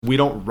We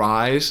don't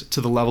rise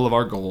to the level of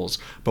our goals,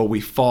 but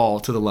we fall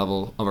to the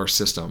level of our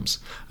systems.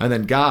 And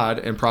then God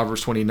in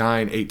Proverbs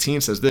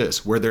 29:18 says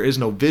this, where there is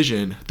no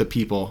vision, the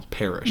people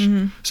perish.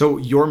 So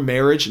your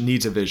marriage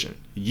needs a vision.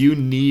 You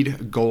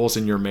need goals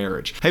in your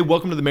marriage. Hey,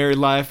 welcome to The Married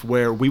Life,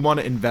 where we want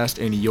to invest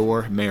in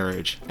your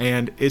marriage.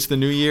 And it's the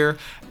new year.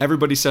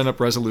 Everybody's setting up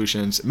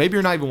resolutions. Maybe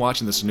you're not even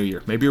watching this in the new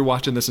year. Maybe you're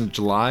watching this in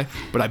July,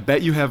 but I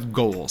bet you have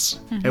goals.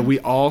 And we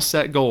all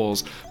set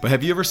goals. But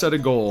have you ever set a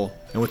goal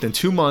and within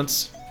 2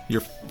 months, you're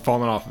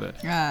falling off of it?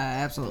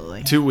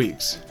 Absolutely. 2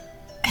 weeks.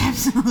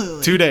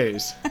 Absolutely. 2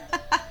 days.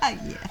 Yeah.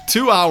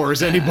 2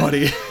 hours,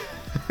 anybody?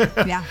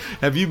 Yeah.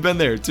 Have you been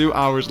there 2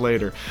 hours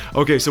later?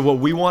 Okay, so what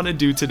we want to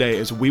do today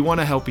is we want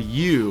to help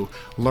you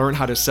learn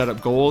how to set up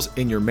goals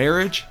in your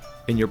marriage,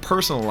 in your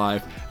personal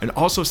life, and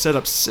also set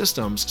up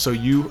systems so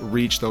you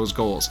reach those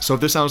goals. So if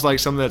this sounds like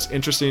something that's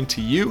interesting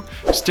to you,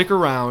 stick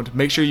around.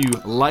 Make sure you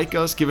like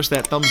us, give us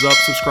that thumbs up,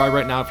 subscribe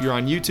right now if you're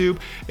on YouTube.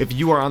 If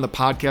you are on the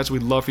podcast,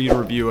 we'd love for you to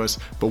review us,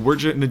 but we're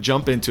going to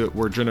jump into it.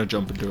 We're going to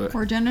jump into it.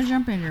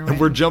 And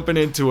we're jumping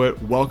into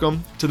it.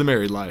 Welcome to The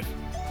Married Life.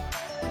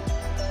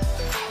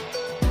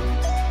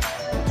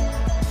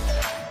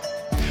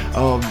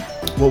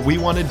 What we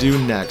want to do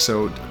next,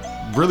 so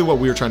really what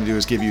we were trying to do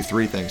is give you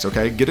 3 things,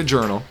 okay? Get a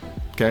journal,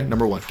 okay?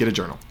 Number 1, get a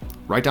journal.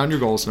 Write down your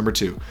goals. Number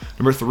 2.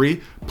 Number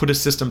 3, put a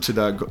system to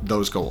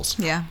those goals.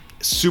 Yeah.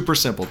 Super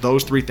simple.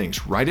 Those 3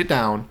 things. Write it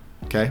down,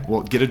 okay?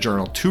 Well, get a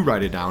journal to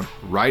write it down.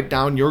 Write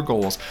down your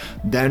goals,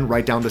 then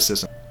write down the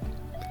system.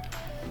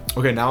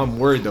 Okay, now I'm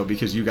worried though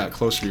because you got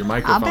closer to your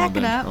microphone. I'll back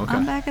it up. Okay.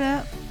 I'll back it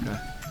up. Okay.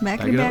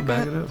 Back it up.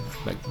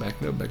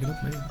 Back it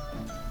up, man.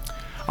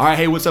 All right,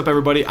 hey, what's up,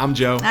 everybody? I'm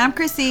Joe. I'm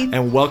Chrissy.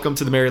 And welcome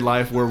to The Married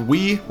Life, where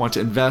we want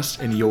to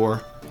invest in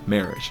your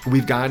marriage.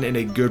 We've gotten in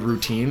a good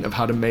routine of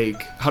how to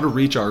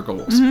reach our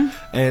goals.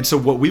 And so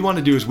what we want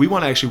to do is we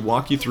want to actually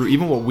walk you through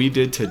even what we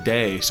did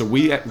today. So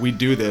we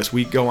do this.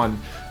 We go on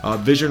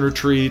vision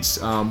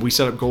retreats. We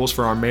set up goals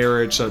for our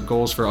marriage, set up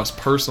goals for us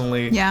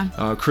personally.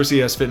 Yeah. Chrissy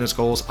has fitness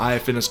goals. I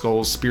have fitness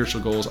goals,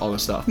 spiritual goals, all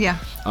this stuff. Yeah.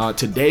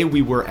 Today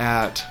we were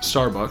at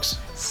Starbucks.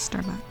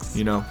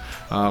 You know,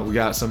 we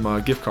got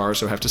some gift cards,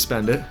 so I have to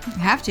spend it. You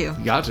have to.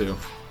 You got to.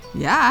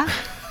 Yeah.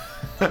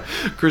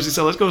 Chrissy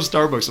said, let's go to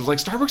Starbucks. I was like,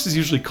 Starbucks is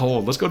usually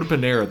cold. Let's go to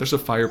Panera. There's a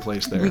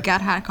fireplace there. We got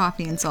hot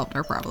coffee and solved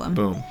our problem.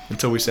 Boom.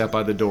 Until we sat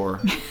by the door.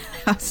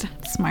 That was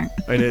smart.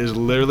 And it is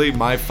literally,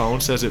 my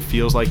phone says it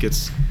feels like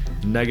it's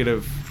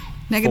negative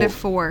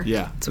 4.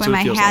 Yeah. That's why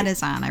my hat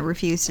is on. I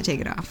refuse to take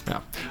it off.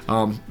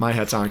 Yeah. My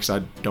hat's on because I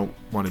don't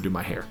want to do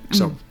my hair.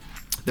 So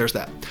there's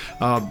that.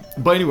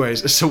 But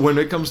anyways, so when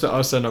it comes to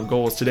us setting up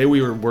goals, today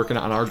we were working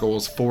on our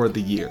goals for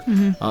the year.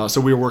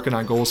 So we were working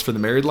on goals for the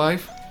married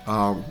life.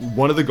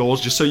 One of the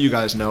goals, just so you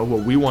guys know,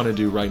 what we want to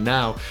do right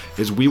now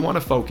is we want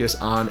to focus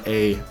on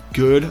a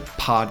good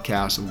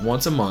podcast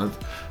once a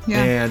month.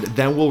 Yeah. And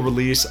then we'll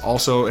release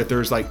also, if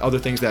there's like other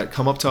things that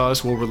come up to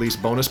us, we'll release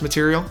bonus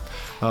material.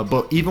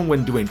 But even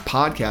when doing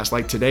podcasts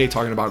like today,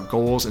 talking about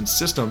goals and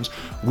systems,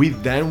 we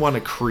then want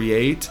to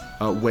create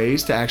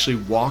ways to actually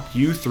walk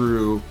you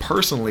through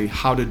personally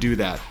how to do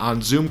that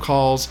on Zoom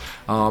calls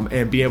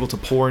and be able to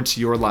pour into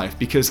your life.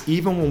 Because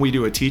even when we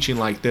do a teaching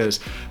like this,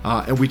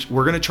 and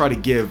we're going to try to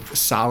give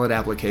solid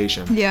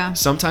application. Yeah.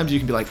 Sometimes you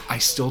can be like, I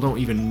still don't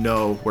even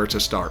know where to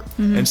start.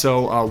 And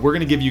so we're going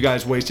to give you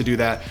guys ways to do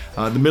that.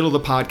 The middle of the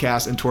podcast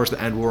and towards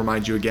the end, we'll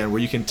remind you again where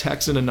you can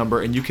text in a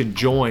number and you can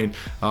join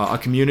a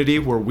community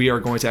where we are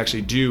going to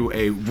actually do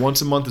a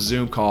once a month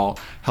Zoom call,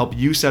 help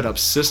you set up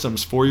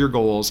systems for your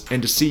goals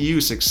and to see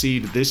you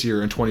succeed this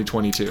year in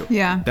 2022.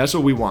 Yeah. That's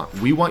what we want.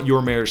 We want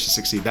your marriage to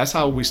succeed. That's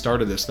how we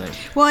started this thing.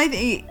 Well,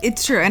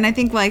 it's true. And I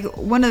think like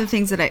one of the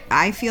things that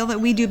I feel that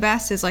we do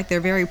best is like they're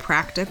very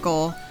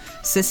practical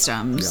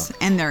systems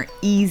and they're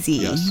easy.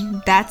 Yes.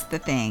 That's the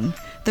thing.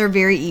 They're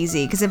very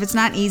easy because if it's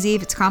not easy,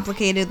 if it's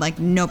complicated, like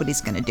nobody's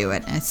going to do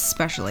it,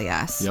 especially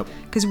us. Yep.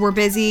 Because we're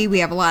busy. We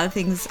have a lot of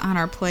things on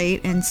our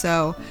plate. And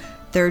so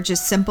they're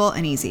just simple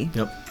and easy.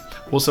 Yep.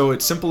 Well, so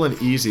it's simple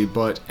and easy,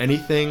 but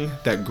anything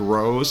that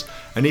grows,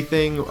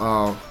 anything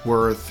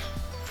worth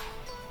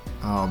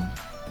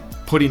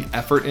putting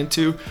effort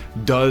into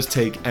does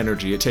take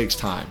energy. It takes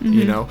time,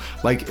 you know?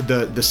 Like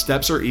the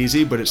steps are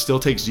easy, but it still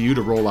takes you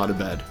to roll out of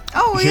bed.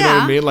 Oh, you yeah. know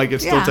what I mean? Like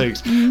it still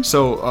takes. Mm-hmm.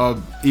 So,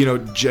 you know,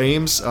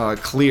 James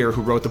Clear,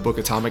 who wrote the book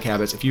Atomic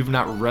Habits, if you've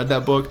not read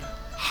that book,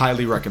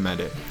 highly recommend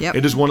it. Yep.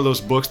 It is one of those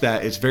books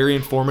that it's very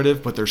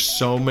informative, but there's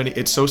so many,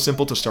 it's so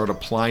simple to start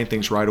applying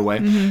things right away.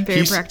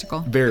 Very practical.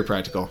 Very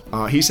practical.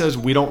 He says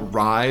we don't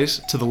rise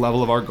to the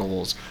level of our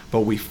goals,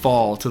 but we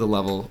fall to the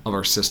level of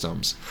our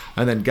systems.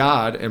 And then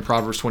God in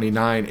Proverbs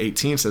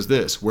 29:18 says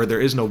this, where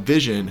there is no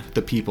vision,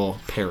 the people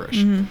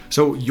perish.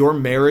 So your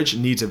marriage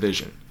needs a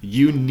vision.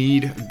 You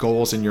need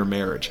goals in your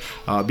marriage.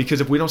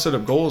 Because if we don't set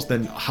up goals,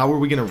 then how are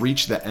we going to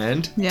reach the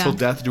end till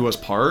death do us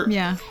part?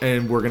 Yeah.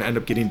 And we're going to end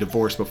up getting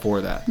divorced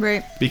before that.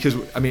 Right. Because,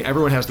 I mean,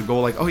 everyone has the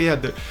goal, like, oh,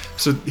 yeah.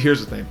 So here's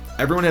the thing.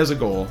 Everyone has a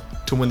goal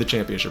to win the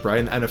championship, right?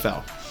 In the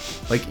NFL.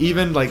 Like,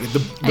 even, like,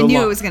 the I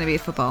knew it was going to be a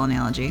football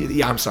analogy.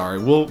 Yeah, I'm sorry.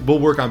 We'll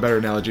work on better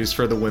analogies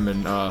for the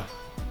women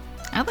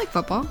I like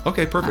football.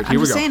 Okay, perfect. I'm Here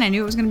we just go. saying I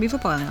knew it was going to be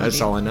football.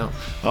 That's all I know.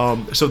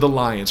 So the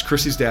Lions,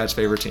 Chrissy's dad's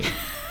favorite team,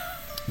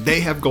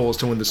 they have goals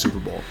to win the Super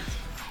Bowl.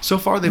 So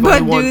far, they've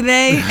only won. But do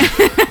they?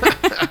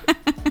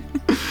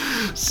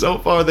 So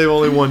far, they've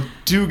only won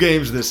 2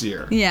 games this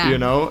year. Yeah. You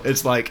know,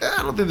 it's like,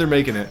 I don't think they're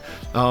making it.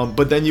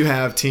 But then you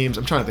have teams,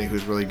 I'm trying to think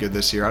who's really good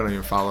this year. I don't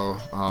even follow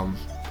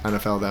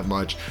NFL that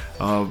much.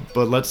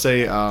 But let's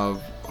say,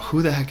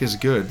 who the heck is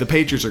good? The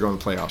Patriots are going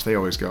to the playoffs. They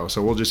always go.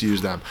 So we'll just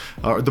use them.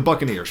 The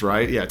Buccaneers,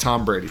 right? Yeah,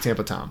 Tom Brady,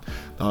 Tampa Tom.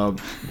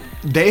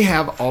 They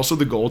have also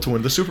the goal to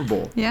win the Super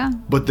Bowl. Yeah.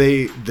 But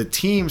the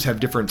teams have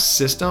different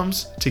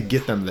systems to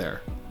get them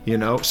there. You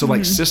know, so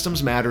like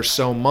systems matter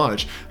so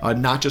much,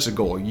 not just a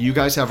goal. You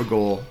guys have a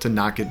goal to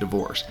not get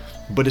divorced,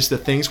 but it's the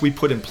things we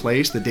put in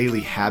place, the daily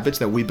habits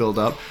that we build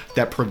up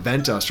that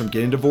prevent us from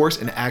getting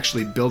divorced and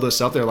actually build us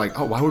up. They're like,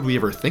 oh, why would we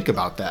ever think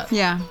about that?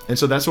 Yeah. And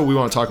so that's what we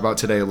want to talk about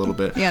today a little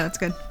bit. Yeah, that's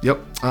good.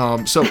 Yep.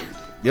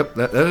 Yep,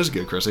 that is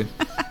good, Chrissy.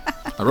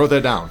 I wrote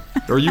that down.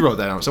 Or you wrote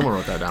that down. Someone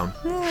wrote that down.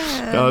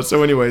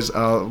 So anyways,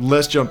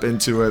 let's jump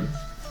into it.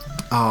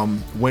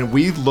 When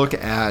we look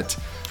at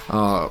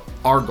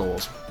our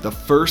goals, the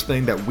first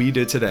thing that we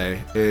did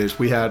today is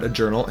we had a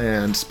journal.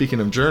 And speaking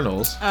of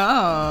journals,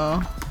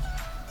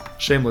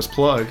 shameless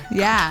plug.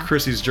 Yeah.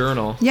 Chrissy's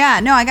journal.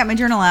 Yeah, no, I got my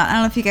journal out. I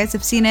don't know if you guys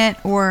have seen it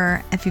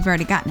or if you've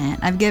already gotten it.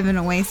 I've given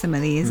away some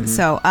of these.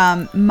 So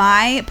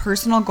my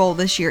personal goal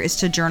this year is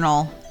to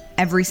journal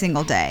every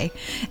single day.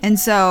 And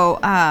so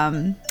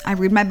I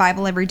read my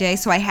Bible every day.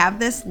 So I have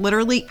this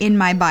literally in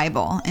my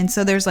Bible. And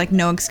so there's like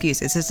no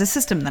excuses. It's a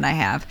system that I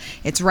have.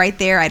 It's right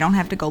there. I don't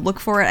have to go look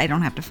for it. I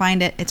don't have to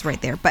find it. It's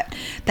right there. But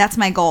that's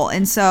my goal.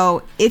 And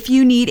so if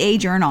you need a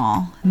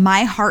journal,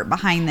 my heart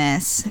behind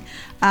this,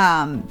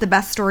 the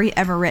best story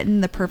ever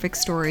written, the perfect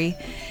story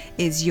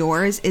is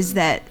yours, is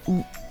that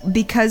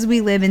because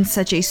we live in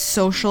such a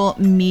social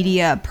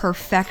media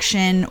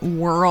perfection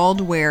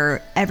world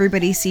where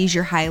everybody sees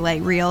your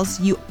highlight reels,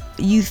 you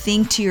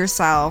think to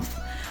yourself,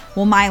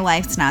 well, my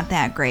life's not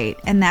that great.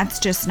 And that's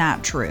just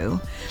not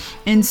true.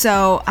 And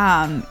so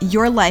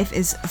your life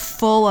is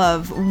full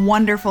of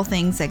wonderful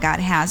things that God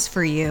has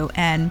for you.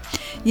 And,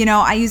 you know,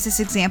 I used this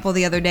example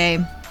the other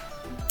day.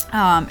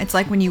 It's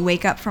like when you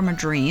wake up from a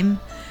dream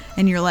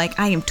and you're like,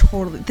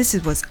 this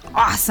was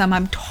awesome.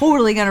 I'm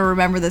totally going to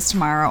remember this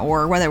tomorrow.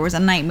 Or whether it was a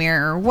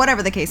nightmare or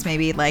whatever the case may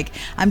be, like,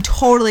 I'm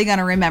totally going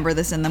to remember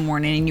this in the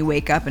morning. And you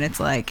wake up and it's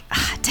like,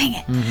 dang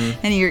it.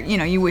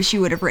 And you wish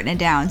you would have written it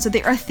down. So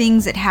there are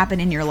things that happen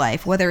in your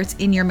life, whether it's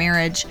in your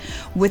marriage,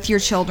 with your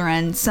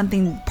children,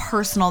 something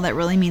personal that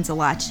really means a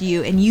lot to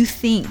you. And you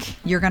think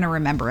you're going to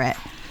remember it.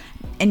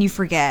 And you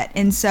forget.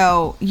 And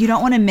so you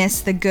don't want to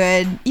miss the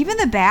good, even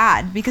the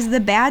bad, because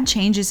the bad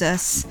changes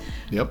us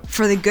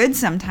for the good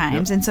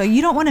sometimes. And so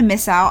you don't want to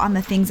miss out on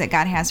the things that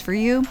God has for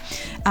you.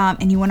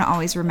 And you want to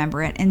always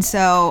remember it. And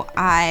so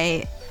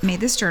I made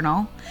this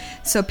journal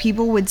so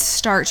people would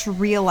start to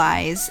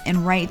realize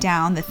and write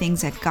down the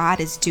things that God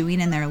is doing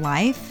in their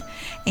life.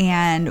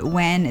 And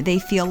when they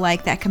feel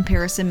like that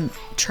comparison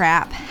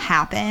trap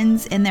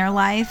happens in their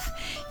life,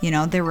 you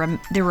know, they're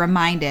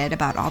reminded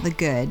about all the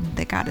good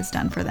that God has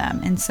done for them.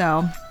 And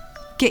so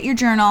get your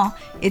journal.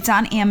 It's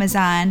on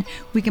Amazon.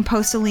 We can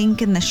post a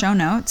link in the show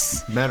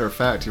notes. Matter of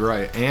fact, you're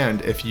right.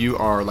 And if you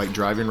are like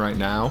driving right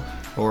now,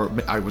 or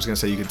I was going to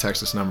say you can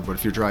text this number, but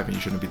if you're driving,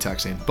 you shouldn't be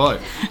texting. But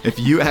if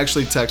you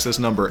actually text this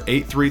number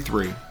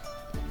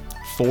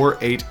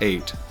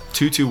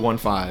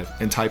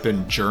 833-488-2215 and type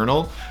in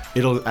journal,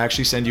 it'll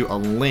actually send you a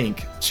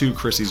link to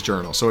Chrissy's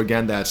journal. So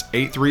again, that's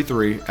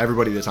 833.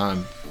 Everybody that's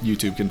on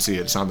YouTube can see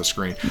it. It's on the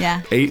screen.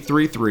 Yeah.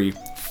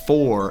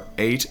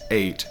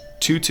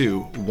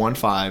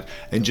 833-488-2215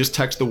 and just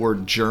text the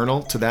word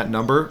journal to that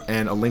number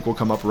and a link will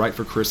come up right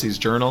for Chrissy's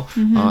journal.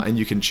 And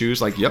you can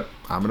choose like, yep,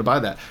 I'm going to buy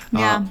that.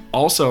 Yeah.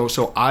 Also,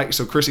 so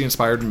Chrissy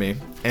inspired me.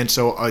 And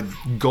so a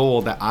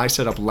goal that I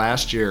set up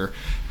last year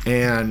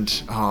and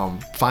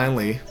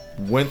finally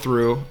went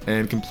through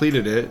and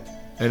completed it,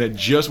 and it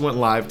just went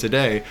live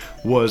today,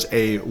 was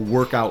a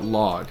workout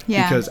log.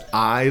 Yeah. Because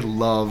I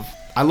love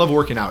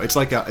working out. It's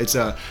like it's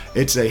a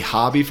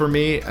hobby for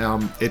me.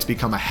 It's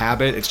become a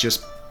habit. It's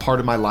just part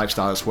of my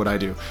lifestyle. It's what I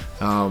do.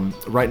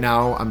 Right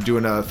now I'm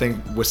doing a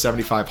thing with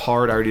 75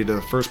 hard. I already did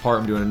the first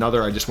part. I'm doing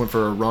another. I just went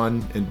for a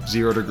run in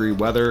 0-degree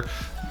weather.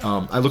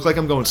 I look like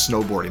I'm going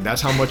snowboarding.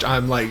 That's how much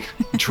I'm like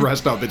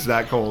dressed up. It's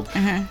that cold.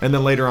 And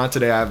then later on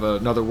today I have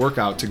another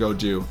workout to go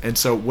do. And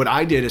so what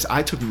I did is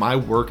I took my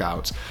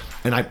workouts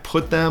and I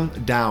put them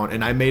down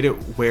and I made it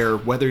where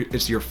whether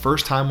it's your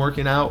first time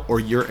working out or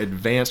you're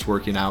advanced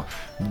working out,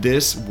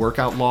 this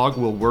workout log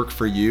will work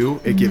for you.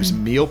 It gives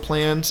meal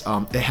plans.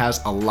 It has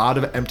a lot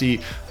of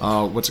empty,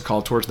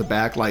 towards the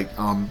back, like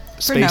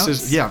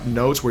spaces, notes.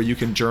 notes where you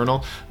can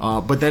journal.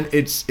 But then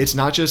it's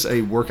not just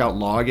a workout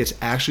log, it's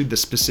actually the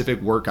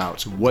specific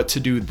workouts, what to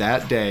do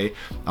that day,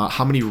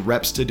 how many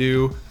reps to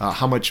do,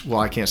 how much, well,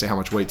 I can't say how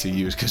much weight to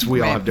use because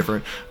we all have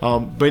different,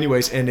 but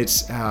anyways, and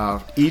it's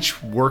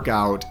each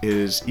workout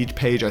is, each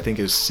page I think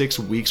is 6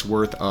 weeks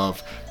worth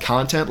of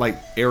content, like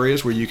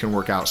areas where you can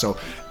work out. So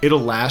it'll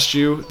last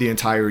you the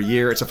entire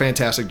year. It's a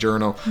fantastic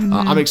journal.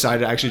 I'm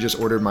excited. I actually just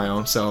ordered my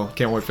own, so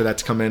can't wait for that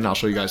to come in. I'll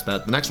show you guys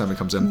that the next time it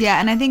comes in. Yeah,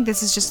 and I think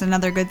this is just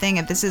another good thing.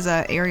 If this is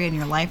an area in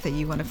your life that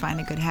you want to find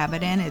a good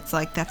habit in, it's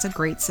like that's a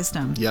great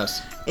system.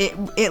 Yes.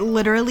 It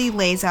literally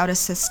lays out a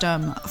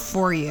system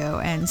for you,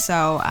 and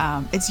so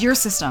it's your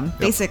system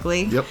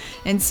basically. Yep.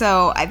 And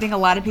so I think a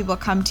lot of people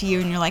come to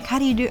you and you're like, how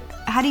do you do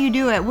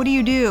it? What do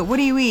you do? What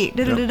do you eat?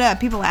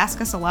 People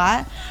ask us a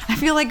lot. I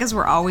feel like as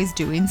we're always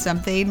doing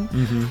something,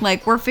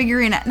 like we're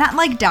figuring out, not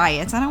like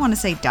diets. I don't want to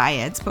say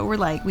diets, but we're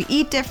like, we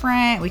eat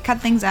different, we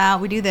cut things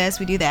out, we do this,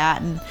 we do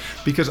that, and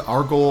because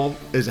our goal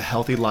is a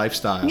healthy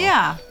lifestyle.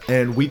 Yeah.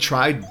 And we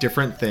try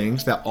different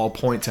things that all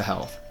point to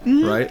health.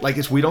 Right? Like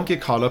we don't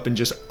get caught up in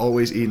just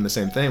always eating the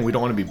same thing. We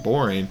don't want to be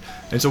boring.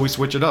 And so we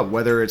switch it up,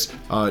 whether it's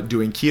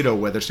doing keto,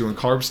 whether it's doing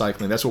carb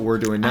cycling. That's what we're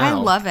doing now.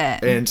 I love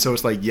it. And so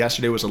it's like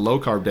yesterday was a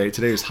low carb day.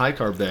 Today is high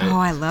carb day. Oh,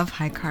 I love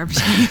high carb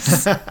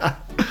days.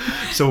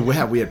 So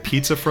we had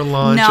pizza for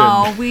lunch.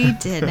 No, we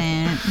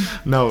didn't.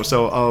 No.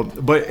 So,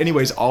 but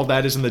anyways, all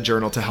that is in the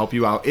journal to help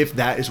you out if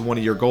that is one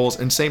of your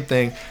goals. And same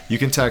thing, you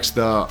can text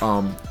the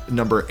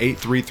number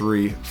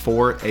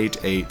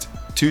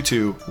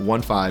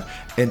 833-488-2215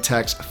 and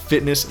text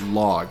fitness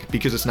log,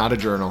 because it's not a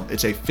journal,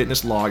 it's a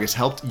fitness log. It's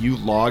helped you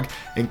log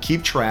and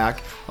keep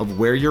track of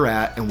where you're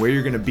at and where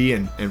you're going to be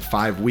in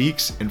 5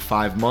 weeks, in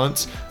 5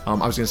 months. I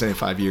was going to say in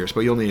 5 years,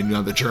 but you'll need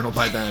another journal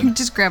by then.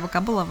 Just grab a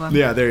couple of them.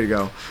 Yeah, there you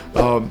go.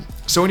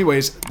 So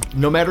anyways,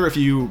 no matter if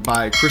you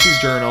buy Chrissy's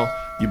journal,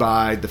 you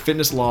buy the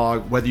fitness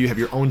log, whether you have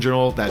your own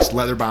journal that's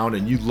leather bound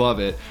and you love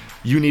it,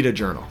 you need a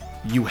journal.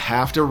 You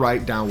have to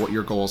write down what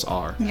your goals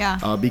are.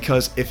 Yeah.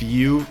 Because if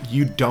you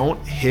don't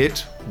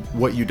hit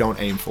what you don't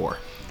aim for,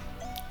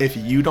 if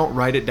you don't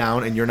write it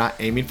down and you're not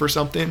aiming for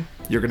something,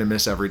 you're going to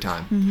miss every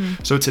time.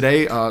 So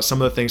today,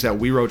 some of the things that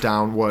we wrote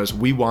down was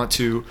we want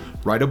to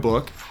write a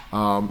book.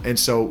 And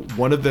so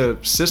one of the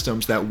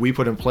systems that we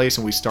put in place,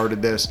 and we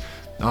started this,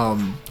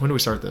 when did we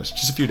start this?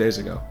 Just a few days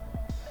ago.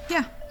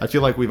 Yeah. I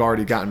feel like we've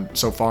already gotten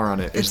so far on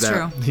it. It's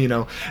true.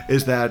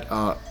 Is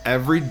that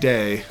every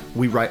day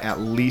we write at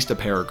least a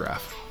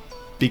paragraph,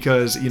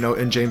 because,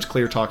 and James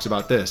Clear talks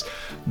about this,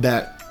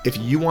 that if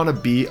you want to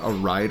be a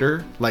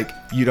writer, like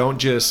you don't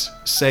just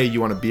say you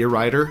want to be a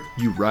writer,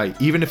 you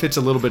write, even if it's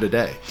a little bit a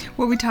day.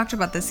 Well, we talked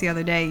about this the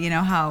other day,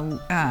 how,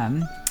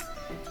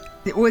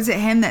 was it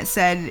him that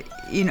said,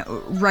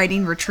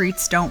 writing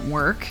retreats don't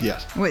work?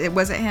 Yes.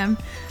 Was it him?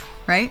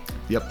 Right?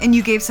 Yep. And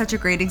you gave such a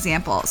great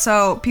example.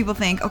 So people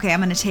think, okay, I'm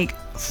going to take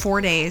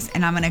 4 days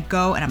and I'm going to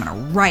go and I'm going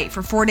to write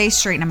for 4 days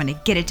straight and I'm going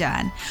to get it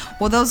done.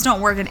 Well, those don't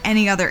work in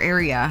any other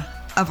area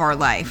of our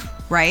life,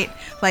 right?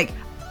 Like,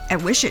 I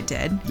wish it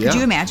did. Yeah. Could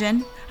you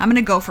imagine? I'm going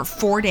to go for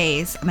 4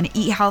 days. I'm going to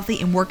eat healthy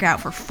and work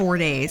out for 4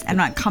 days.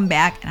 And I'm going to come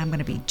back and I'm going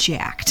to be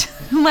jacked.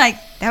 Like,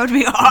 that would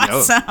be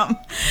awesome.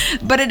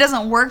 Yep. But it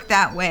doesn't work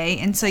that way.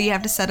 And so you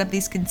have to set up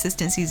these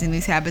consistencies and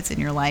these habits in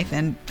your life.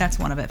 And that's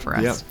one of it for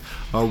us.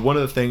 Yeah. One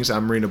of the things,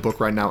 I'm reading a book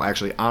right now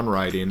actually on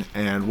writing.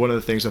 And one of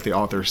the things that the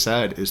author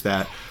said is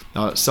that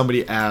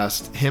somebody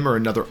asked him or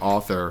another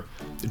author,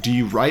 do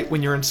you write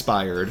when you're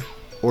inspired,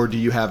 or do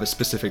you have a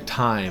specific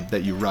time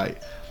that you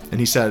write? And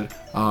he said,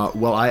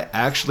 well, I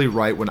actually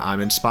write when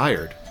I'm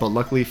inspired. But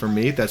luckily for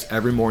me, that's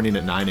every morning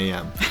at 9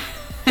 a.m.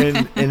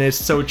 And it's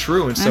so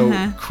true. And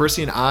so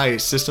Chrissy and I,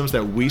 systems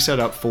that we set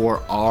up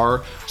for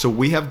so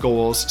we have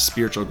goals,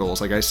 spiritual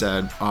goals, like I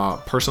said,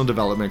 personal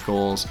development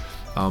goals,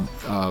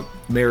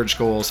 marriage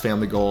goals,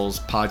 family goals,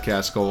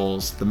 podcast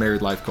goals, the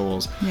married life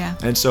goals. Yeah.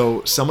 And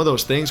so some of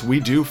those things we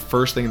do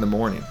first thing in the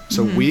morning.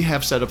 So we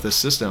have set up this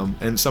system,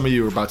 and some of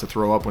you are about to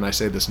throw up when I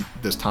say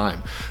this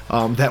time,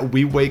 that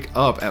we wake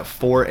up at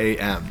 4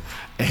 a.m.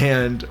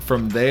 And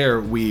from there,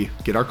 we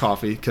get our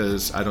coffee,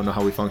 because I don't know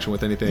how we function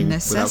with anything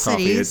without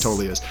coffee. It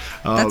totally is.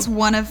 That's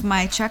one of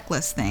my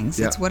checklist things.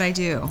 Yeah. It's what I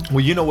do. Well,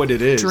 you know what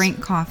it is. Drink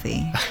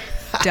coffee.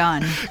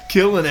 Done.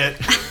 Killing it.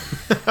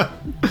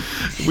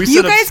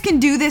 You guys can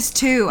do this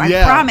too. I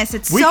promise.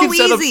 It's so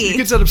easy. You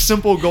can set up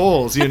simple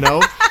goals,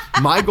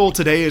 My goal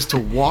today is to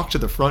walk to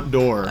the front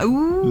door.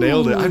 Ooh.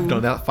 Nailed it. I've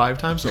done that 5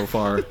 times so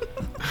far.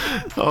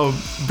 But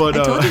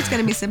I told you it's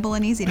going to be simple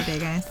and easy today,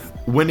 guys.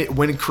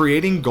 When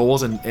creating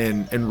goals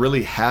and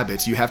really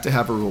habits, you have to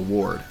have a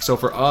reward. So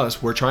for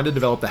us, we're trying to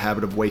develop the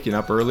habit of waking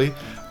up early.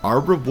 Our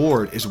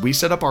reward is we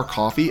set up our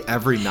coffee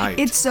every night.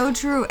 It's so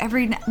true.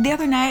 The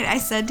other night I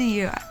said to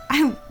you,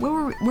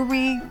 were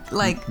we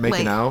like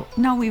making out?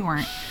 No, we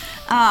weren't.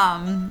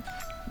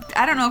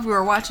 I don't know if we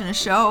were watching a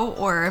show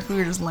or if we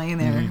were just laying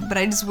there, but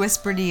I just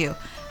whispered to you,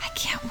 I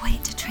can't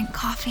wait to drink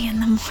coffee in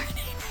the morning.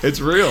 It's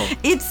real.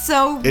 It's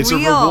so real. It's a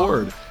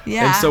reward.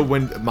 Yeah. And so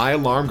when my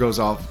alarm goes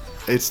off,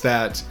 it's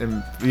that,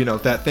 and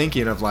that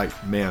thinking of like,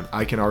 man,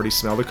 I can already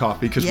smell the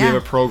coffee because we Yeah. have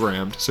it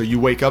programmed. So you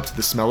wake up to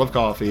the smell of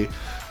coffee,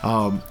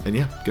 and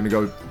gonna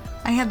go.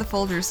 I had the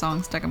Folgers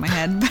song stuck in my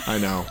head. I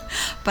know.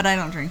 But I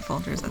don't drink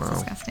Folgers. That's Well,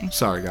 disgusting.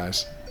 Sorry,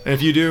 guys. And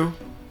if you do,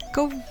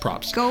 Go.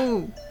 props.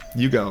 Go.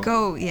 You go.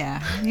 Go.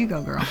 Yeah. You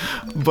go, girl.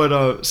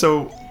 But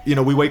so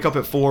we wake up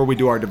at 4, we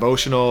do our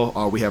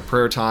devotional, we have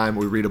prayer time,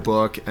 we read a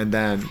book, and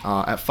then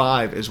at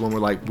 5 is when we're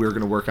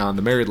going to work on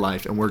the married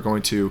life, and we're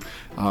going to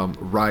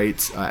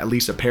write at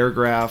least a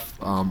paragraph,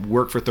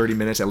 work for 30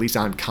 minutes at least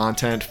on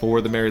content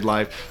for the married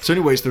life. So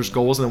anyways, there's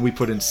goals, and then we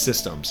put in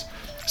systems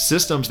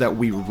that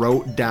we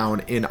wrote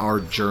down in our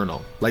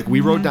journal. Like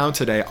we wrote down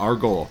today our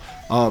goal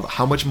of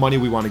how much money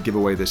we want to give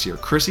away this year.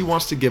 Chrissy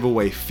wants to give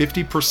away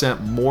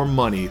 50% more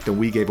money than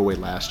we gave away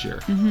last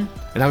year. And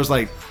I was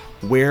like,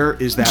 where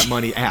is that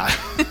money at?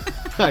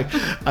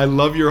 I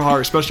love your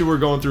heart, especially we're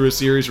going through a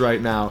series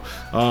right now.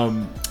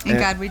 In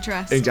God we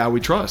trust. In God we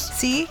trust.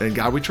 See? In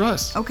God we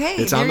trust. Okay,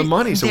 It's on the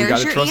money, so we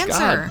got there's to your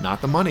trust answer. God,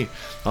 not the money.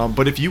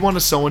 But if you want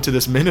to sow into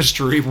this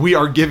ministry, we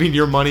are giving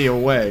your money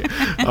away.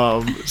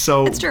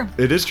 So It's true.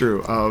 It is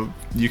true.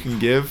 You can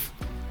give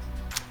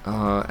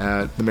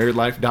at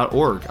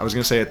themarriedlife.org. I was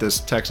going to say at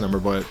this text number,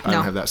 but I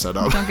don't have that set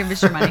up. Don't give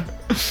us your money.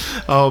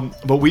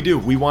 But we do.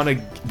 We want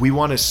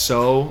to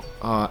sow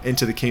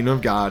into the kingdom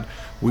of God.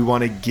 We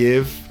want to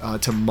give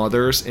to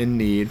mothers in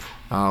need.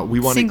 We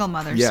want Single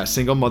mothers. Yeah,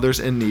 single mothers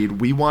in need.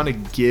 We want to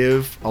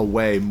give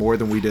away more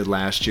than we did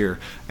last year.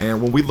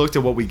 And when we looked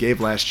at what we gave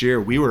last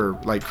year, we were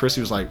like, Chrissy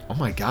was like, oh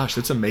my gosh,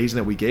 that's amazing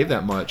that we gave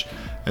that much.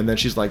 And then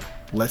she's like,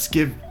 let's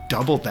give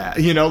double that.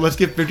 Let's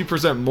give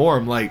 50% more.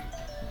 I'm like,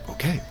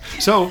 okay.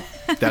 So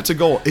that's a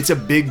goal. It's a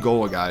big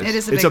goal, guys. It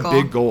is a it's big a goal.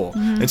 big goal.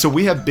 And so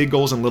we have big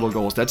goals and little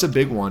goals. That's a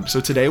big one. So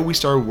today we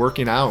started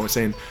working out and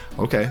saying,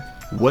 okay,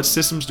 what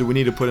systems do we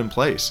need to put in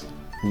place?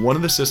 One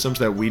of the systems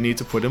that we need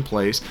to put in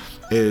place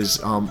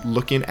is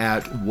looking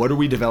at what are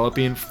we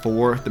developing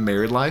for the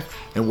married life,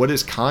 and what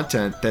is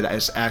content that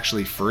is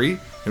actually free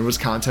and what's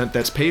content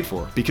that's paid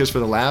for. Because for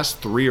the last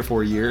 3 or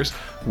 4 years,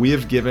 we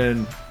have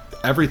given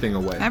everything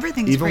away.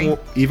 Everything's free.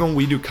 Even when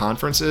we do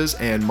conferences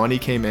and money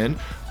came in,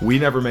 we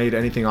never made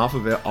anything off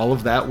of it. All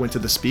of that went to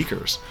the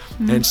speakers.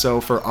 And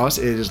so for us,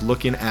 it is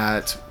looking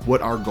at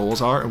what our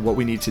goals are and what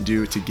we need to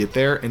do to get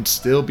there, and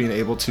still being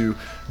able to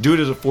do it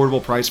at an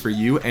affordable price for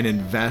you and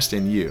invest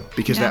in you.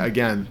 Because Yeah. that,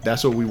 again,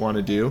 that's what we want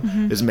to do,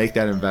 is make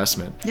that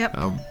investment. Yep.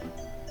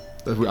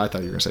 I thought you were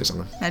going to say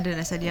something. I did.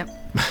 I said, yep.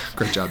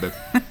 Great job, babe.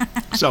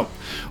 So,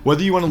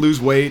 whether you want to lose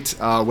weight,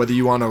 whether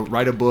you want to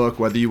write a book,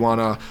 whether you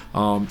want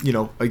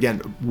to,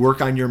 again,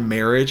 work on your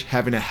marriage,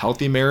 having a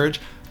healthy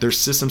marriage, there's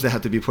systems that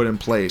have to be put in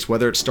place.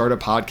 Whether it's start a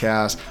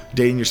podcast,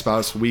 dating your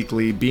spouse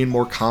weekly, being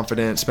more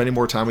confident, spending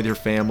more time with your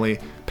family,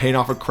 paying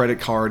off a credit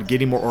card,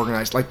 getting more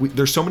organized.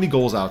 There's so many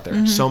goals out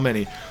there, so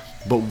many.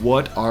 But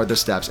what are the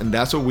steps? And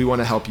that's what we want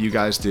to help you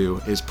guys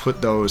do, is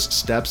put those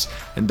steps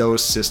and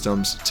those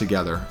systems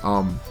together.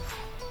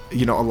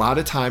 A lot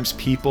of times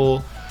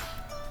people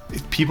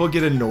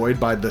get annoyed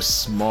by the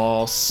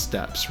small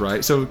steps,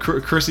 right? So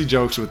Chrissy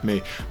jokes with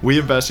me. We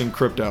invest in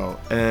crypto,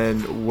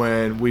 and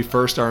when we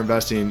first started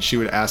investing, she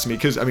would ask me,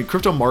 because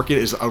crypto market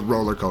is a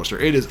roller coaster.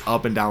 It is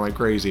up and down like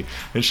crazy.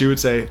 And she would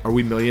say, "Are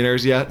we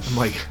millionaires yet?" I'm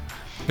like,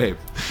 babe,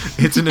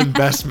 it's an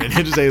investment.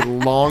 It is a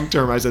long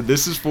term. I said,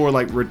 this is for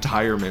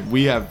retirement.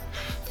 We have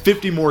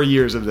 50 more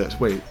years of this.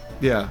 Wait,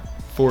 yeah,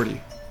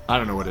 40. I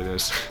don't know what it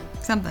is.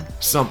 Something.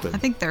 Something. I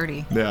think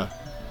 30. Yeah.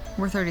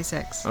 We're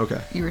 36.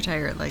 Okay. You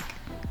retire at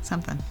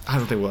something. I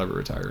don't think we'll ever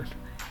retire.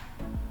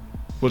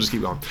 We'll just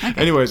keep going. Okay.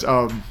 Anyways,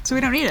 So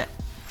we don't need it.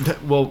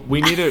 well,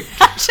 we need it.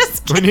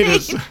 Just we kidding. need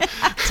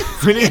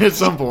it. We need it at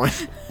some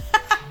point.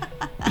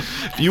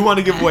 If you want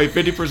to give away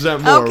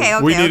 50% more,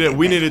 Okay, we need okay, it.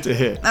 We okay. need it to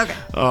hit.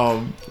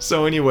 Okay.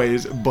 So,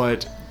 anyways,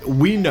 but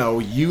we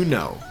know,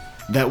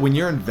 that when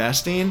you're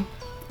investing,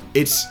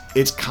 it's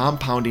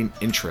compounding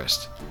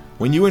interest.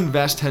 When you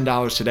invest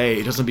 $10 today,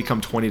 it doesn't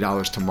become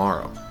 $20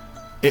 tomorrow.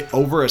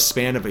 Over a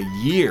span of a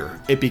year,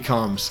 it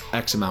becomes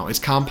X amount. It's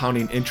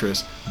compounding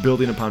interest,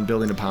 building upon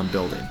building upon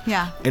building.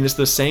 Yeah. And it's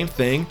the same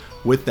thing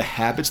with the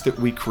habits that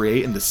we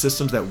create and the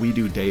systems that we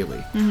do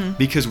daily.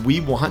 Because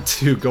we want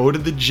to go to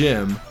the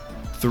gym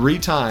 3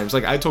 times.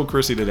 Like I told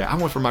Chrissy today, I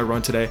went for my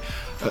run today.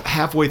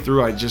 Halfway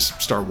through, I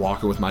just started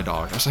walking with my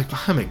dog. I was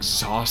like, I'm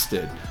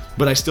exhausted,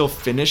 but I still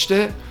finished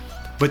it.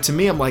 But to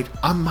me, I'm like,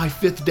 I'm my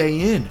 5th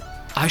day in.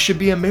 I should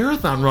be a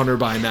marathon runner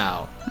by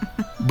now.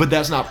 But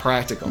that's not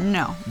practical.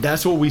 No.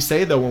 That's what we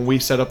say, though, when we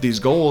set up these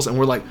goals and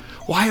we're like,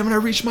 why haven't I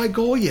reached my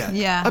goal yet?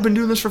 Yeah. I've been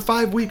doing this for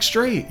 5 weeks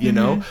straight,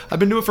 know? I've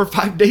been doing it for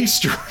 5 days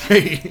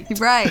straight.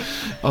 Right.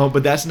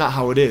 But that's not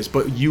how it is.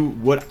 But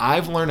what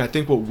I've learned, I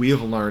think what we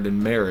have learned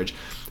in marriage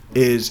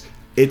is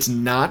it's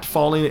not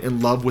falling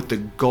in love with the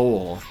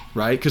goal,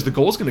 right? Because the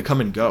goal is going to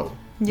come and go.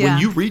 Yeah.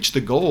 When you reach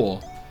the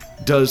goal,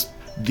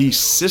 the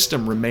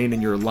system remain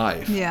in your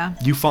life, Yeah.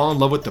 you fall in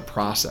love with the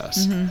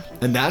process.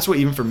 And that's what,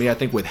 even for me, I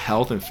think with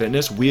health and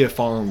fitness, we have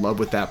fallen in love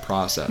with that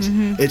process.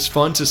 It's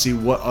fun to see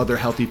what other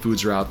healthy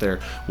foods are out there,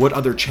 what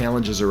other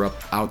challenges are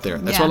out there.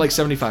 That's why I like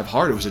 75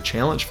 Hard. It was a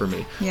challenge for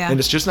me. Yeah. And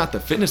it's just not the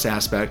fitness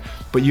aspect,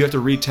 but you have to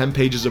read 10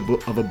 pages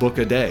of a book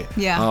a day.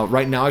 Yeah.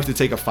 Right now I have to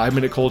take a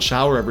 5-minute cold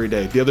shower every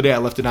day. The other day I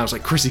left it out. I was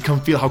like, Chrissy, come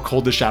feel how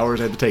cold the shower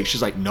is I had to take.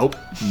 She's like, nope,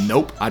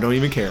 I don't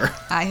even care.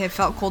 I have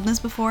felt coldness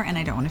before, and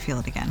I don't want to feel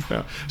it again.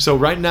 Yeah. So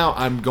right now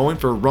I'm going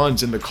for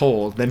runs in the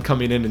cold, then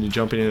coming in and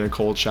jumping in a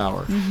cold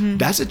shower.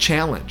 That's a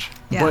challenge.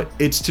 Yeah. But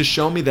it's to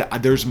show me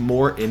that there's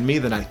more in me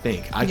than I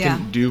think. I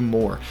can do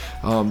more.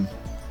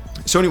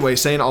 So anyway,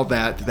 saying all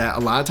that a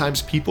lot of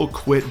times people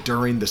quit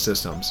during the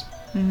systems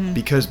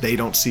because they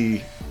don't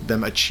see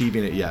them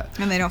achieving it yet.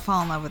 And they don't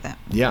fall in love with it.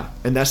 Yeah.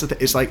 And that's the thing.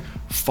 It's like,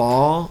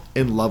 fall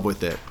in love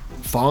with it.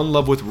 Fall in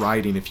love with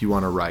writing if you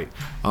want to write.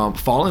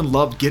 Fall in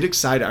love, get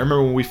excited. I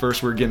remember when we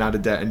first were getting out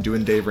of debt and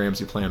doing Dave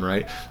Ramsey Plan,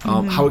 right?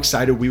 How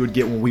excited we would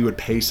get when we would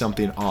pay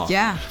something off.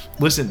 Yeah.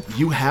 Listen,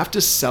 you have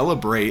to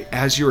celebrate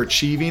as you're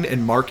achieving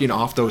and marking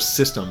off those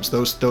systems,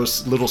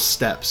 those little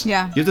steps.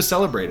 Yeah. You have to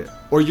celebrate it,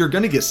 or you're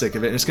going to get sick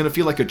of it, and it's going to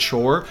feel like a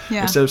chore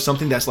instead of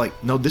something that's like,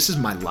 no, this is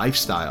my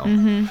lifestyle.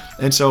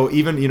 And so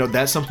even,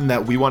 that's something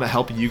that we want to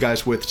help you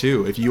guys with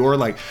too. If you're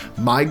like,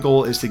 my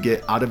goal is to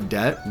get out of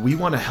debt, we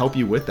want to help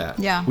you with that.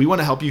 Yeah. We want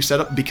to help you set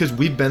up, because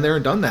we've been there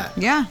and done that.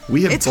 Yeah.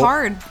 We have It's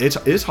hard.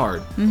 It's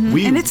hard.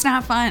 And it's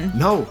not fun.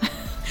 No.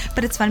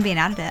 But it's fun being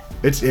out of debt.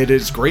 It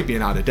is great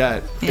being out of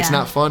debt. Yeah. It's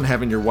not fun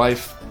having your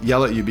wife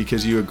yell at you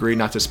because you agreed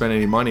not to spend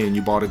any money and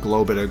you bought a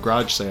globe at a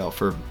garage sale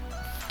for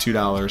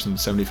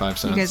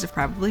 $2.75. You guys have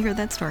probably heard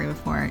that story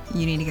before.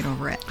 You need to get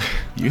over it.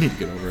 You need to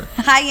get over it.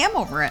 I am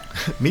over it.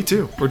 Me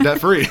too. We're debt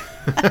free.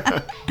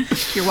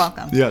 You're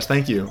welcome. Yes,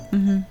 thank you.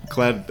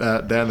 Glad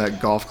that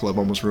golf club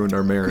almost ruined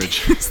our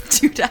marriage. It's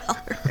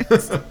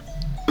 $2.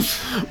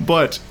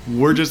 But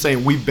we're just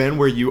saying, we've been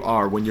where you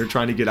are when you're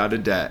trying to get out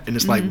of debt. And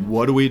it's like,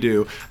 what do we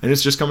do? And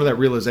it's just come to that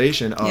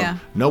realization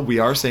of, no, we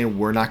are saying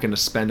we're not going to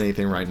spend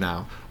anything right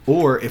now.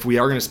 Or if we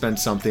are going to spend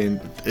something,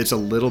 it's a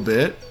little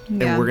bit, and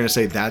we're going to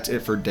say that's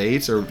it for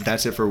dates, or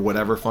that's it for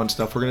whatever fun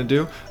stuff we're going to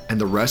do.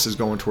 And the rest is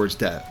going towards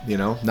debt,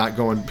 not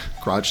going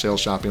garage sale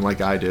shopping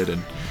like I did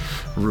and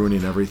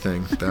ruining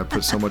everything that I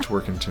put so much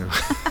work into.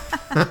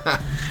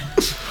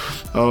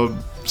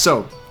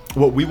 So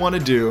what we want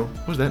to do,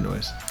 what was that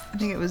noise? I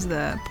think it was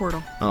the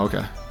portal. Oh,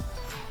 okay.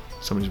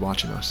 Somebody's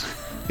watching us.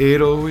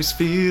 It always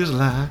feels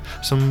like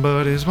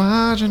somebody's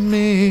watching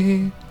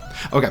me.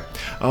 Okay.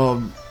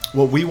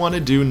 What we want to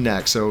do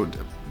next, so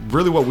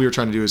really what we were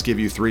trying to do is give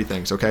you 3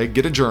 things, okay?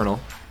 Get a journal.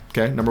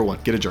 Okay, number 1,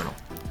 get a journal.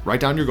 Write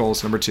down your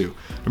goals. Number 2.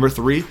 Number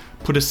 3,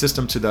 put a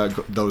system to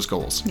those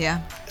goals.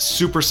 Yeah.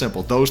 Super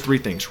simple. Those 3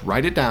 things.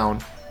 Write it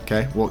down.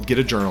 Okay, well, get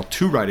a journal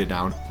to write it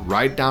down.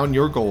 Write down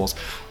your goals,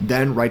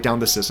 then write down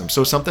the system.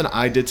 So something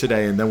I did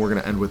today, and then we're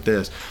going to end with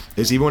this,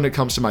 is even when it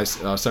comes to my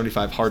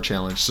 75 Hard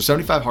challenge. So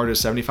 75 Hard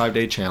is a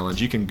 75-day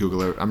challenge. You can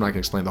Google it. I'm not going to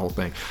explain the whole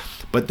thing.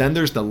 But then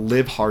there's the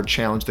Live Hard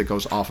challenge that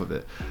goes off of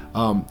it.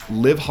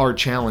 Live Hard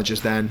challenge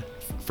is then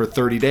for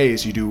 30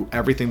 days, you do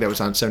everything that was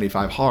on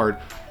 75 Hard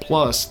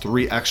plus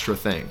 3 extra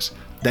things.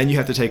 Then you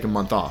have to take a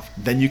month off.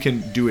 Then you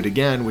can do it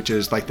again, which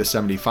is like the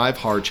 75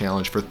 Hard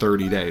challenge for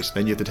 30 days.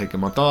 Then you have to take a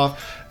month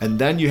off. And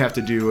then you have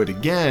to do it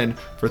again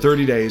for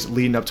 30 days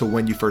leading up to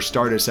when you first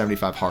started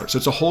 75 Hard. So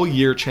it's a whole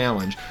year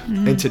challenge.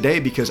 And today,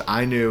 because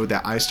I knew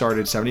that I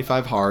started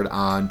 75 Hard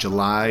on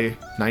July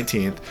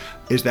 19th,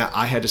 is that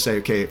I had to say,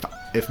 okay,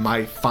 if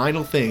my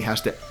final thing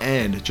has to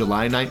end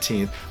July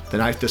 19th,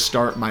 then I have to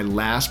start my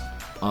last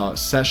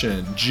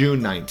session June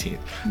 19th.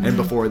 And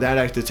before that,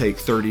 I have to take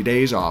 30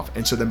 days off.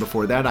 And so then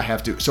before that, I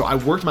have to, so I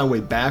worked my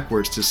way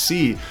backwards to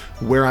see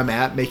where I'm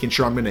at, making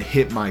sure I'm going to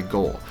hit my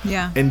goal.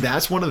 Yeah. And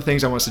that's one of the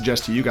things I want to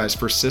suggest to you guys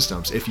for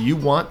systems. If you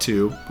want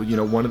to,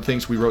 one of the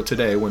things we wrote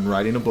today when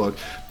writing a book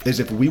is,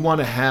 if we want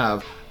to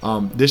have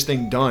this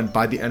thing done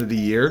by the end of the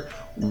year,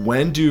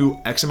 when do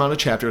X amount of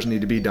chapters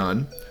need to be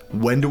done?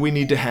 When do we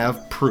need to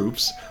have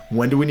proofs?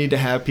 When do we need to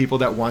have people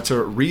that want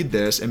to read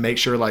this and make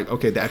sure, like,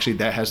 okay, actually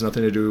that has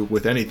nothing to do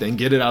with anything.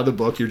 Get it out of the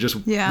book. You're just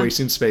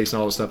wasting space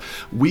and all this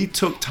stuff. We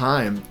took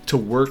time to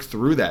work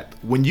through that.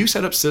 When you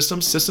set up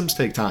systems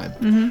take time.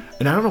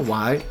 And I don't know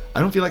why. I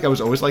don't feel like I was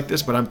always like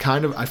this, but I'm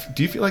kind of,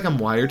 do you feel like I'm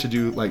wired to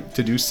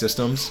do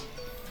systems?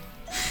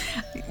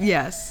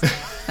 Yes,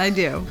 I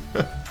do.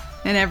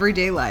 In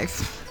everyday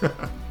life.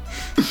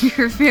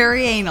 You're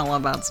very anal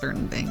about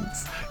certain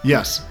things.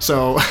 Yes.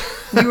 So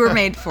you were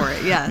made for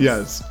it. Yes.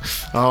 Yes.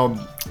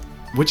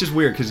 Which is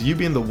weird, because you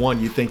being the one,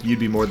 you think you'd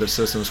be more the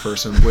systems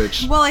person,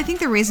 which... Well, I think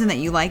the reason that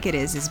you like it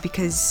is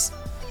because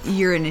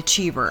you're an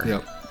achiever.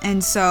 Yep.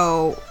 And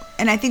so,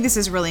 and I think this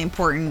is really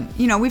important.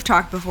 We've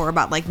talked before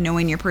about like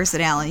knowing your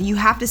personality. You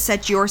have to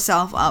set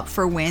yourself up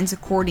for wins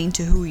according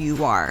to who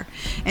you are.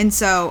 And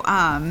so,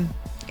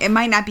 it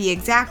might not be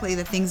exactly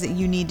the things that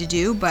you need to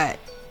do, but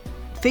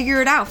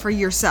figure it out for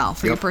yourself,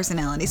 for your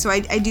personality. So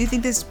I do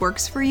think this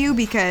works for you,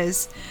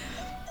 because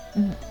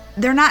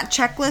they're not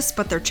checklists,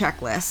 but they're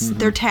checklists.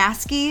 They're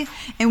tasky.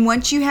 And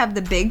once you have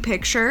the big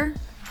picture,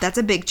 that's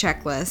a big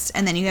checklist.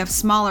 And then you have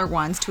smaller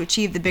ones to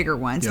achieve the bigger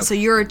ones. Yep. So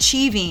you're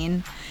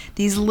achieving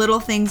these little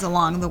things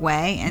along the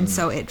way. And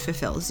so it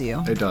fulfills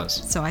you. It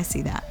does. So I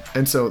see that.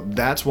 And so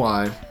that's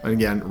why,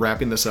 again,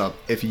 wrapping this up,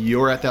 if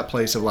you're at that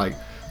place of like,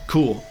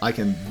 cool, I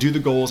can do the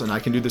goals and I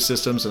can do the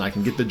systems and I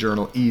can get the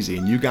journal easy,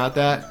 and you got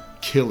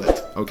that, kill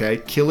it, okay?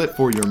 Kill it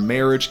for your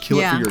marriage, kill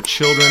it for your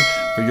children,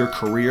 for your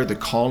career, the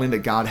calling that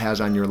God has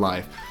on your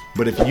life.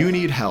 But if you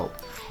need help,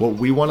 what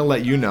we want to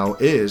let you know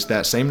is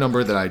that same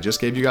number that I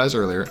just gave you guys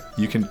earlier.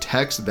 You can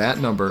text that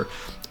number,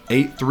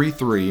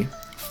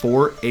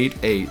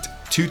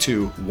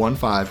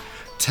 833-488-2215.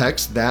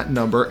 Text that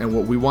number, and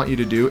what we want you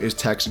to do is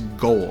text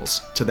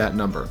goals to that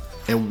number.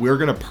 And we're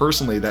going to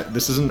personally,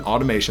 this isn't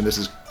automation, this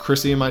is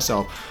Chrissy and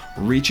myself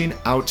reaching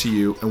out to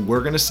you, and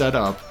we're going to set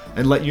up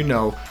and let you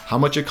know how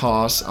much it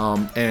costs,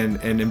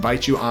 and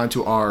invite you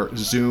onto our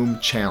Zoom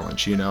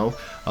challenge, you know?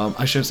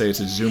 I shouldn't say it's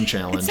a Zoom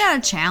challenge. It's not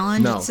a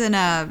challenge. No. It's an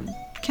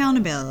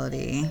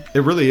accountability.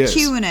 It really is.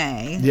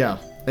 Q&A. Yeah.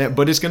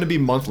 But it's going to be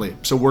monthly.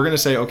 So we're going to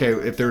say, okay,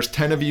 if there's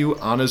 10 of you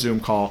on a Zoom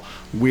call,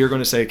 we're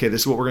going to say, okay,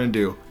 this is what we're going to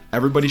do.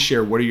 Everybody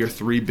share, what are your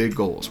 3 big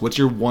goals? What's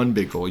your 1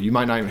 big goal? You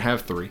might not even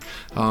have 3.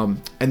 And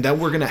then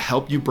we're going to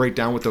help you break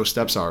down what those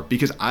steps are.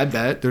 Because I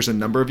bet there's a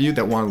number of you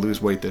that want to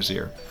lose weight this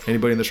year.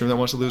 Anybody in this room that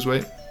wants to lose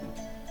weight?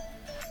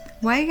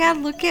 Why you gotta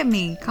look at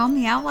me? Call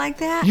me out like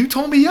that? You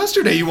told me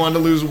yesterday you wanted to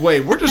lose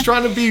weight. We're just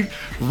trying to be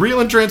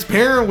real and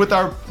transparent with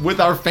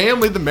our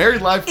family, the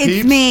married life peeps.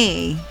 It's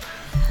me.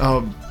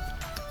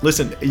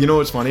 Listen, you know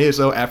what's funny is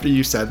though, after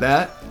you said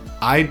that,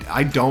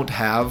 I don't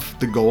have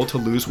the goal to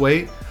lose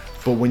weight,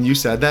 but when you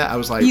said that, I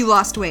was like, You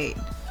lost weight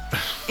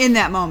in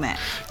that moment.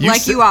 You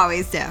you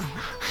always do.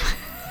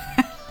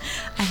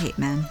 I hate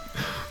men.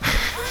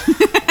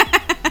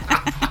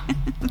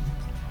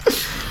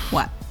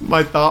 What?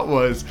 My thought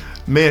was,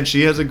 man,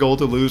 she has a goal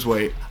to lose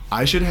weight.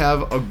 I should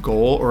have a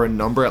goal or a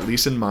number at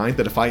least in mind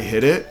that if I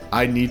hit it,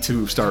 I need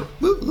to start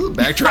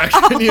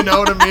backtracking. You know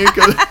what I mean?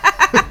 'Cause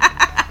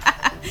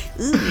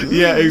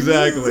yeah,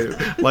 exactly.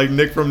 Like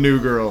Nick from New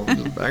Girl.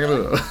 Just back it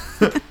up.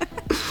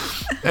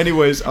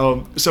 Anyways,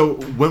 so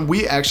when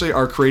we actually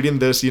are creating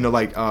this,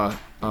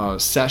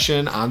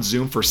 session on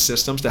Zoom for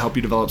systems to help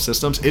you develop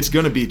systems, it's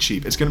going to be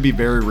cheap. It's going to be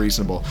very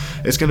reasonable.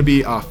 It's going to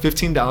be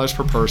 $15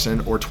 per person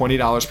or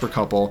 $20 per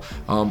couple,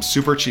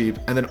 super cheap.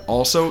 And then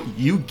also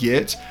you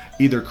get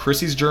either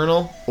Chrissy's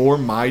journal or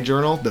my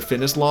journal, the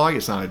fitness log.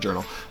 It's not a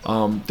journal.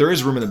 There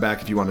is room in the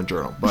back if you want a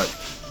journal, but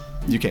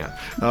you can.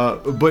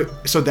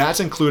 But so that's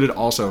included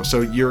also.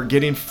 So you're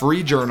getting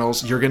free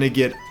journals. You're going to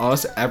get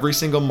us every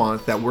single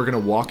month that we're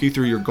going to walk you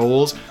through your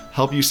goals,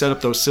 help you set up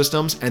those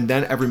systems, and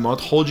then every month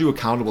hold you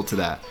accountable to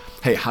that.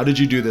 Hey, how did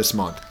you do this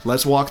month?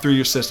 Let's walk through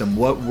your system.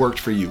 What worked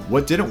for you?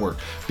 What didn't work?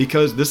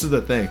 Because this is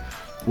the thing.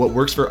 What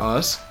works for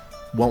us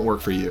won't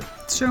work for you.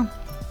 It's true.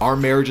 Our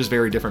marriage is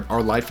very different.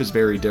 Our life is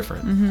very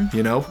different. Mm-hmm.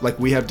 You know, like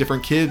we have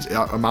different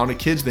amount of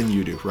kids than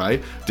you do,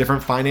 right?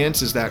 Different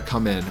finances that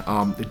come in,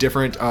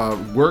 different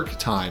work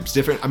times,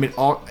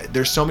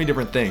 there's so many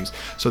different things.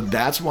 So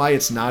that's why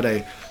it's not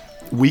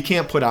we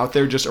can't put out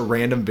there just a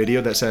random video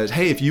that says,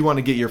 hey, if you want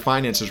to get your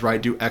finances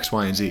right, do X,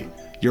 Y, and Z.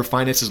 Your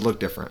finances look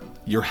different.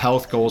 Your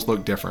health goals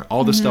look different.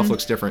 All this stuff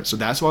looks different. So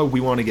that's why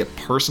we want to get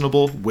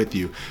personable with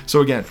you.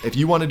 So again, if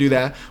you want to do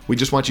that, we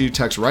just want you to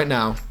text right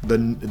now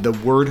the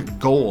word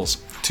goals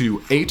to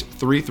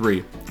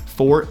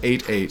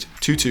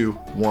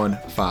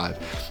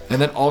 833-488-2215.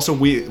 And then also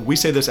we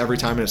say this every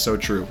time and it's so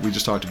true. We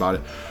just talked about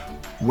it.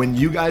 When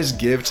you guys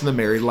give to the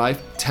married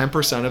life,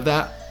 10% of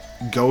that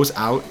goes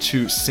out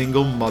to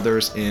single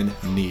mothers in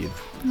need.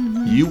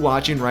 Mm-hmm. You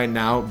watching right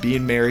now,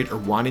 being married or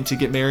wanting to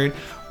get married,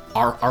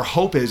 our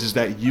hope is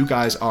that you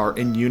guys are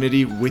in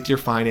unity with your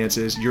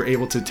finances. You're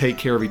able to take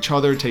care of each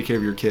other, take care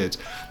of your kids.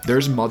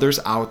 There's mothers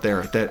out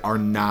there that are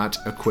not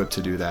equipped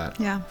to do that.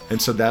 Yeah.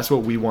 And so that's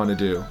what we want to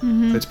do.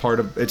 Mm-hmm. It's part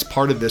of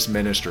this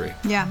ministry.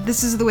 Yeah.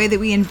 This is the way that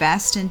we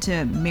invest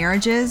into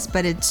marriages,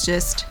 but it's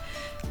just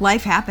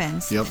life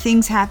happens. Yep.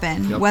 Things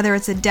happen, Yep. whether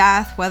it's a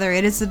death, whether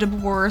it is a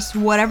divorce,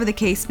 whatever the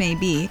case may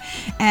be.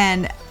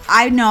 And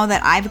I know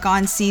that I've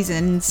gone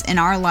seasons in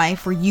our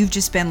life where you've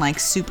just been like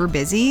super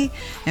busy,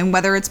 and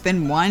whether it's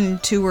been 1,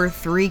 2, or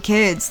 3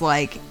 kids,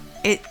 like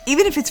it,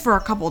 even if it's for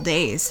a couple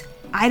days,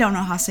 I don't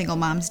know how single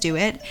moms do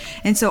it.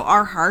 And so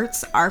our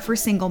hearts are for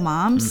single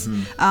moms,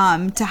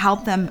 to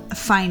help them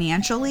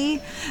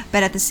financially.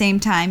 But at the same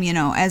time,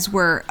 as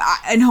we're,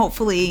 and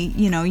hopefully,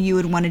 you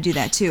would want to do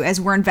that too. As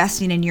we're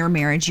investing in your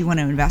marriage, you want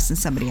to invest in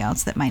somebody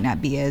else that might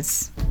not be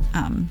as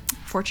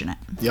fortunate.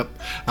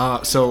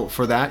 Yep. So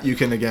for that, you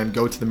can, again,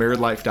 go to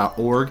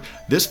themarriedlife.org.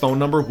 This phone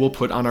number we'll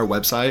put on our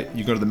website.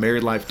 You go to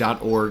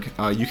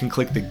themarriedlife.org. You can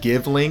click the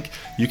give link.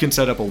 You can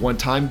set up a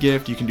one-time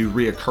gift. You can do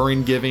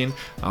reoccurring giving.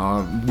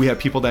 We have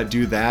people that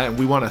do that, and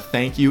we want to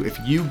thank you if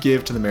you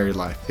give to The Married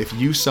Life. If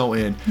you sow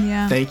in,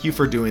 thank you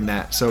for doing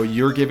that. So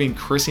you're giving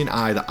Chrissy and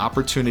I the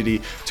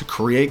opportunity to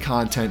create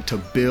content to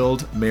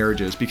build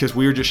marriages, because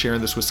we were just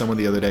sharing this with someone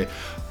the other day.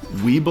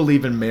 We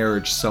believe in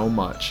marriage so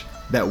much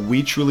that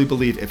we truly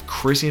believe if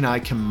Chrissy and I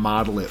can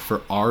model it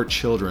for our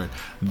children,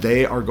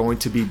 they are going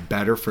to be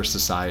better for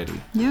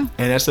society. Yeah.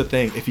 And that's the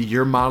thing. If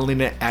you're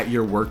modeling it at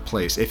your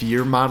workplace, if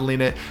you're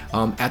modeling it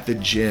at the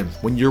gym,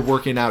 when you're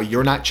working out,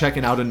 you're not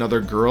checking out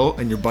another girl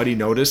and your buddy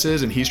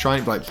notices and he's trying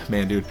to be like,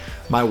 man, dude,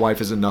 my wife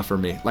is enough for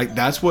me. Like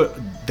that's what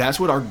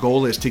our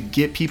goal is, to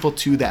get people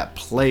to that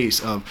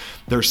place of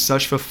there's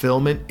such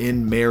fulfillment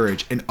in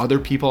marriage and other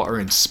people are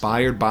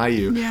inspired by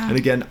you. Yeah. And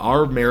again,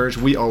 our marriage,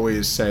 we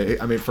always say,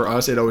 I mean, for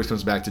us, it always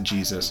comes back to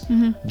Jesus.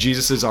 Mm-hmm.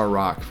 Jesus is our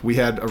rock. We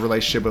had a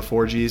relationship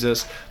before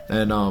Jesus,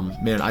 and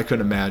man, I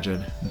couldn't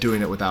imagine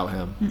doing it without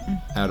him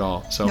at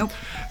all. So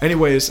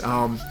anyways,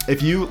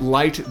 if you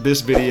liked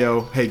this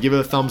video, hey, give it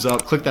a thumbs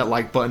up, click that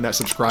like button, that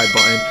subscribe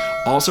button.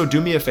 Also, do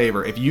me a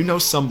favor. If you know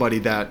somebody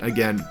that,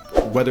 again,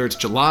 whether it's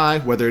July,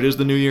 whether it is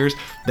the New Year's,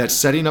 that's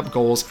setting up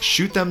goals,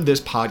 shoot them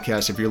this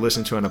podcast if you're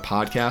listening to it on a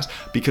podcast,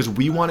 because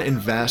we want to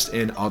invest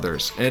in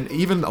others. And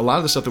even a lot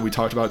of the stuff that we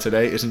talked about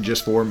today isn't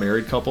just for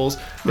married couples.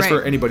 It's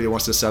for anybody that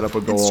wants to set up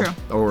a goal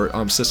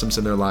or systems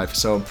in their life.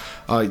 So,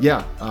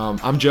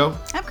 I'm Joe.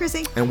 I'm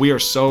Chrissy. And we are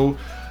so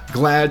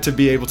glad to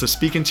be able to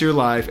speak into your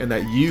life and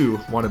that you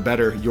want to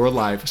better your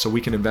life so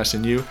we can invest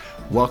in you.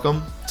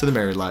 Welcome to The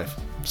Married Life.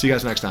 See you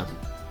guys next time.